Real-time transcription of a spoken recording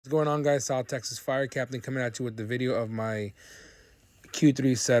What's going on, guys? South Texas Fire Captain coming at you with the video of my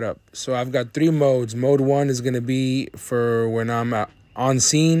Q3 setup. So I've got 3 modes. Mode 1 is going to be for when I'm on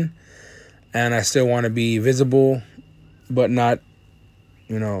scene and I still want to be visible but not,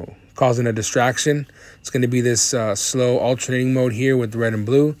 causing a distraction. It's going to be this slow alternating mode here with red and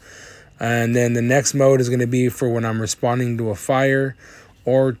blue. And then the next mode is going to be for when I'm responding to a fire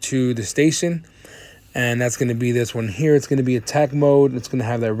or to the station. And that's going to be this one here. It's going to be attack mode. It's going to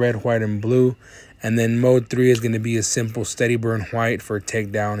have that red, white, and blue. And then mode 3 is going to be a simple steady burn white for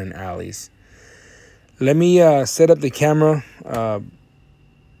takedown and alleys. Let me set up the camera about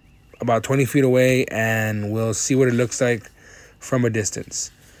 20 feet away, and we'll see what it looks like from a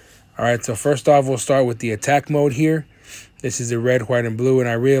distance. All right, so first off, we'll start with the attack mode here. This is the red, white, and blue, and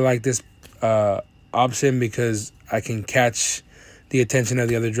I really like this option because I can catch the attention of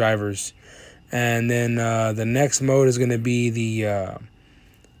the other drivers. And then the next mode is going to be the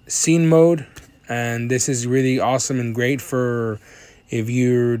scene mode. And this is really awesome and great for if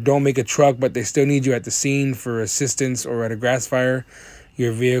you don't make a truck, but they still need you at the scene for assistance or at a grass fire.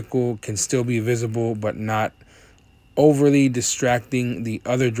 Your vehicle can still be visible, but not overly distracting the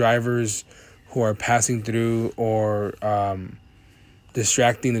other drivers who are passing through, or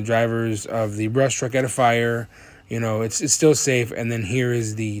distracting the drivers of the brush truck at a fire. It's still safe. And then here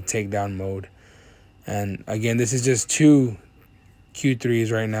is the takedown mode. And again, this is just 2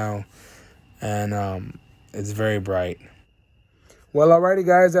 Q3s right now, and it's very bright. Well, alrighty,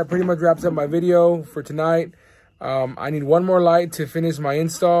 guys, that pretty much wraps up my video for tonight. I need one more light to finish my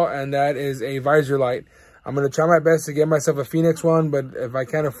install, and that is a visor light. I'm going to try my best to get myself a Feniex one, but if I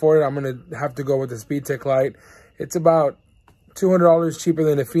can't afford it, I'm going to have to go with the Speed Tech light. It's about $200 cheaper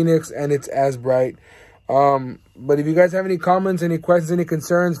than the Feniex, and it's as bright. But if you guys have any comments, any questions, any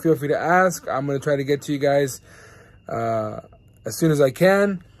concerns, feel free to ask. I'm going to try to get to you guys as soon as I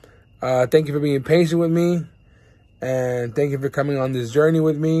can. Thank you for being patient with me, and thank you for coming on this journey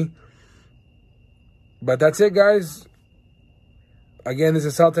with me. But that's it, guys. Again, this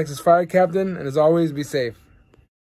is South Texas Fire Captain, and as always, be safe.